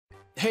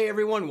Hey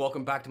everyone,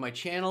 welcome back to my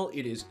channel.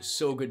 It is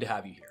so good to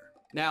have you here.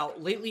 Now,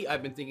 lately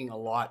I've been thinking a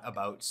lot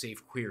about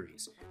safe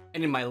queries.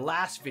 And in my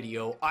last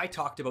video, I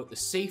talked about the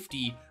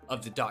safety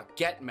of the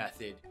 .get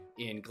method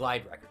in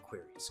glide record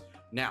queries.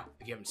 Now,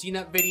 if you haven't seen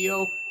that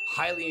video,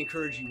 highly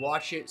encourage you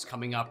watch it. It's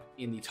coming up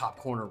in the top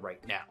corner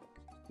right now.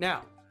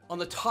 Now, on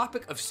the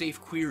topic of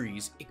safe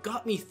queries, it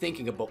got me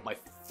thinking about my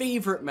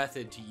favorite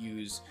method to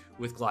use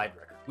with glide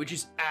record, which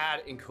is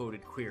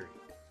addEncodedQuery.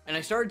 And I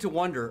started to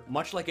wonder,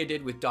 much like I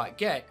did with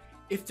 .get,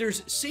 if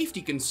there's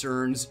safety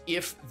concerns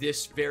if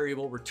this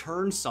variable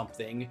returns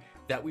something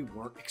that we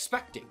weren't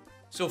expecting.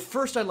 So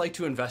first I'd like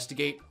to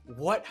investigate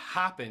what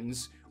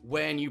happens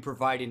when you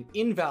provide an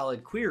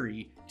invalid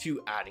query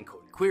to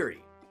addEncodedQuery.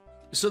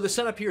 So the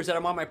setup here is that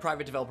I'm on my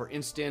private developer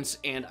instance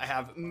and I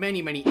have many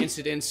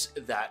incidents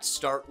that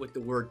start with the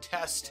word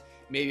test.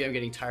 Maybe I'm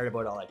getting tired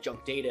about all that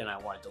junk data and I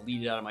want to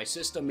delete it out of my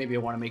system. Maybe I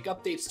want to make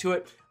updates to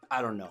it.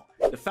 I don't know.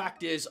 The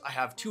fact is I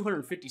have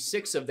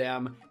 256 of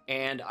them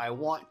and I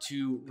want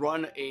to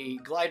run a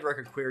glide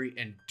record query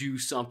and do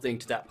something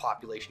to that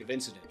population of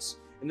incidents.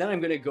 And then I'm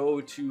going to go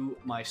to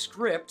my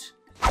script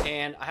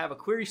and I have a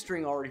query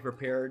string already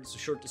prepared. So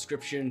short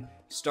description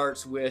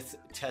starts with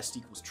test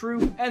equals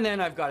true. And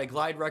then I've got a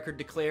glide record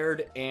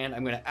declared and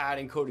I'm going to add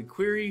encoded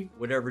query,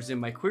 whatever's in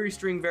my query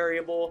string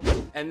variable.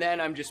 And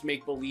then I'm just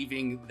make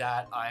believing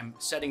that I'm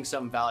setting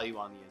some value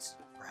on the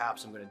incident.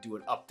 Perhaps I'm going to do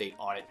an update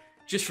on it.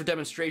 Just for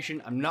demonstration,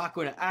 I'm not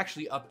going to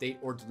actually update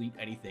or delete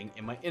anything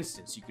in my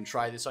instance. You can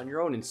try this on your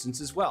own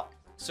instance as well.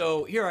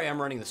 So here I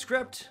am running the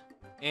script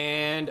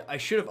and I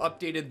should have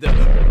updated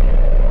the...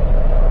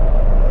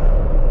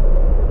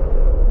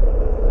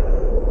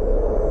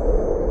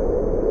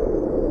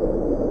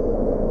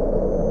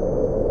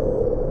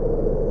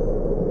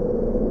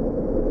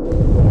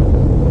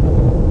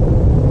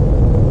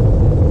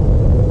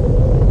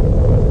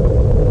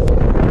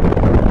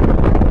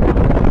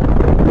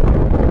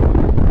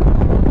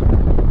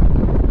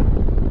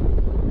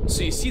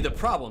 So you see the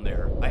problem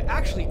there. I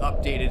actually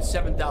updated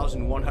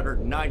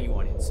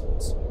 7,191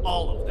 incidents,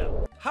 all of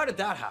them. How did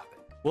that happen?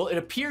 Well, it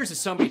appears that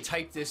somebody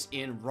typed this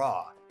in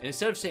raw, and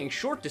instead of saying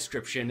short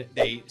description,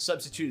 they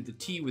substituted the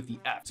T with the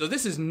F. So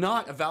this is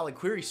not a valid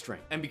query string.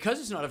 And because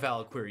it's not a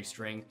valid query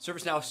string,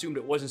 ServiceNow assumed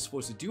it wasn't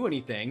supposed to do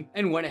anything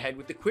and went ahead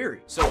with the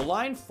query. So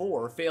line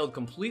 4 failed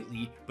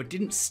completely, but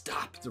didn't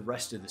stop the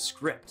rest of the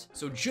script.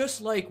 So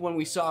just like when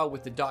we saw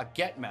with the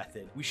 .get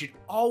method, we should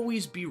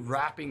always be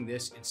wrapping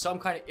this in some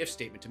kind of if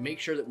statement to make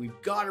sure that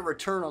we've got a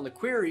return on the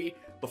query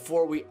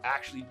before we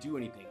actually do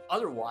anything.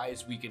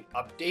 Otherwise, we can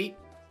update,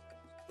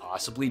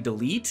 possibly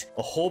delete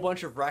a whole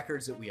bunch of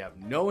records that we have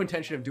no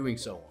intention of doing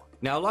so on.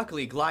 Now,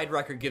 luckily, glide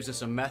record gives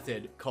us a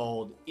method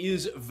called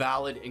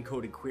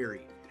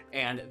isValidEncodedQuery.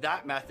 And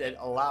that method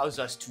allows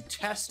us to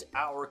test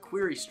our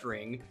query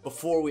string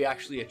before we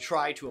actually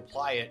try to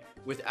apply it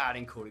with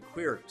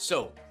addEncodedQuery.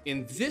 So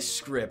in this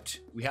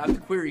script, we have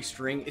the query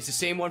string. It's the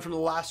same one from the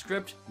last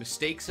script,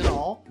 mistakes and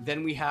all.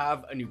 Then we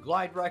have a new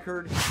glide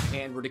record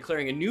and we're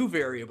declaring a new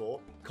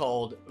variable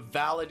called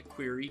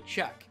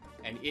validQueryCheck.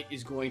 And it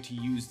is going to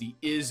use the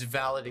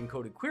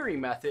isValidEncodedQuery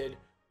method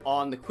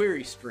on the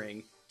query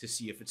string to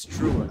see if it's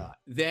true or not.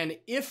 Then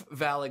if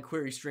valid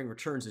query string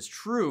returns as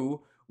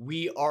true,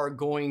 we are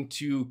going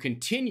to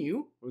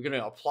continue. We're going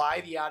to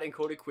apply the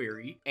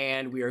addEncodedQuery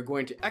and we are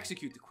going to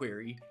execute the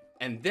query.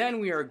 And then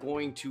we are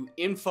going to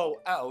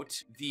info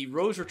out. The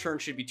rows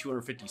returned should be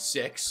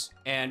 256.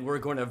 And we're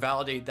going to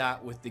validate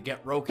that with the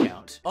get row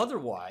count.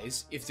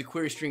 Otherwise, if the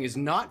query string is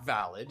not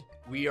valid,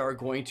 we are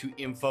going to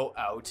info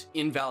out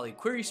invalid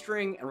query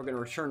string and we're going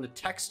to return the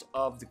text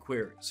of the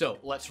query. So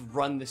let's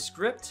run the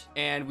script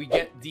and we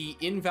get the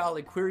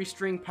invalid query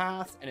string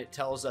path and it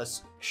tells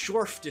us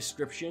short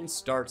description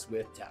starts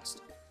with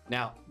test.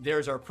 Now,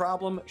 there's our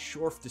problem,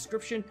 short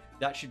description.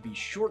 That should be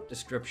short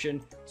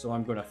description. So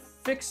I'm going to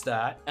fix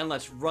that and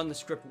let's run the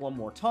script one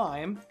more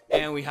time.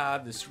 And we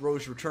have this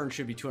rows return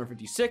should be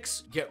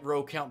 256. Get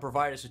row count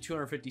provided us with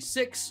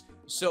 256.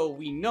 So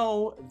we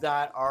know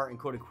that our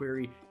encoded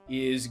query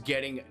is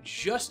getting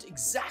just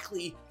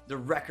exactly the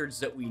records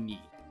that we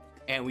need.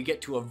 And we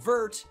get to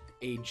avert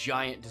a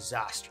giant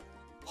disaster.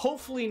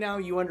 Hopefully now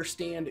you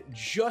understand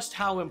just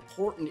how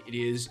important it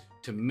is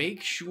to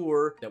make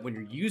sure that when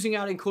you're using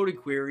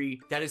addEncodedQuery,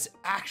 that is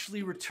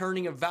actually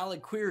returning a valid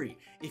query.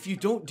 If you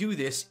don't do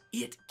this,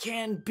 it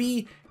can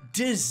be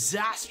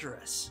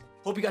disastrous.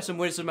 Hope you got some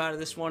wisdom out of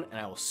this one,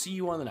 and I will see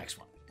you on the next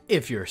one.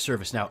 If you're a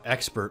ServiceNow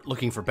expert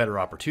looking for better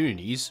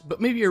opportunities,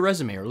 but maybe your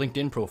resume or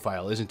LinkedIn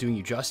profile isn't doing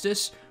you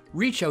justice,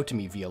 reach out to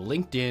me via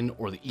LinkedIn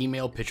or the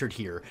email pictured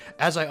here,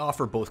 as I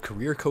offer both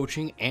career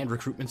coaching and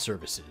recruitment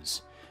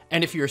services.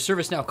 And if you're a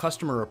ServiceNow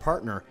customer or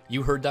partner,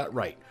 you heard that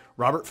right.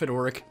 Robert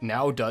Fedoruk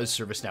now does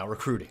ServiceNow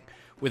recruiting.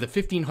 With a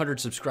 1,500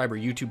 subscriber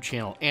YouTube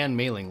channel and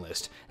mailing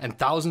list, and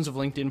thousands of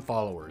LinkedIn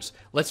followers,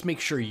 let's make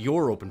sure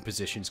your open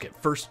positions get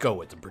first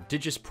go at the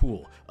prodigious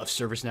pool of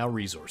ServiceNow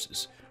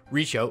resources.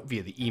 Reach out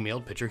via the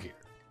email picture here.